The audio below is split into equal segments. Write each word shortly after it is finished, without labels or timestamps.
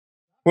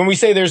When we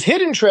say there's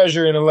hidden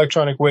treasure in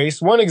electronic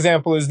waste, one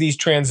example is these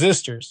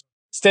transistors.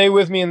 Stay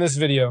with me in this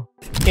video.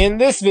 In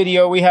this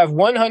video, we have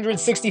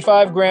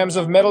 165 grams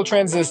of metal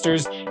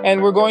transistors,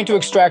 and we're going to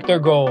extract their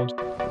gold.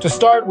 To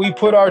start, we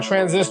put our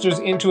transistors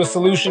into a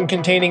solution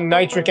containing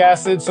nitric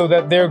acid so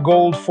that their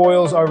gold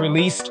foils are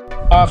released.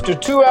 After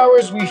 2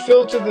 hours, we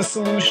filter the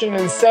solution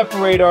and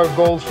separate our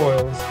gold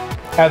foils.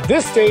 At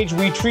this stage,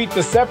 we treat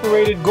the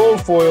separated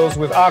gold foils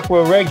with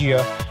aqua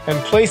regia and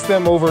place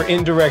them over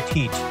indirect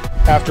heat.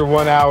 After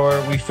 1 hour,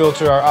 we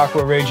filter our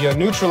aqua regia,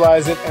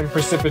 neutralize it, and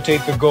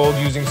precipitate the gold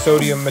using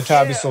sodium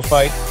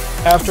metabisulfite.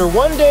 After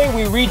 1 day,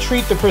 we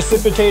retreat the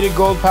precipitated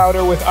gold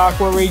powder with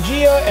aqua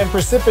regia and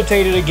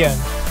precipitate it again.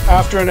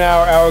 After an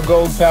hour, our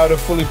gold powder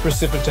fully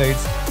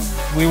precipitates.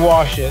 We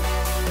wash it.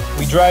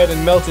 We dry it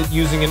and melt it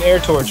using an air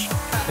torch.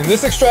 In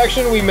this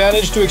extraction, we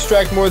managed to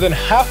extract more than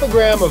half a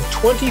gram of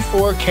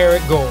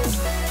 24-karat gold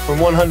from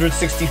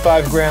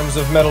 165 grams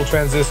of metal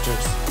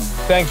transistors.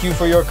 Thank you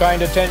for your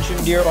kind attention,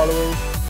 dear followers.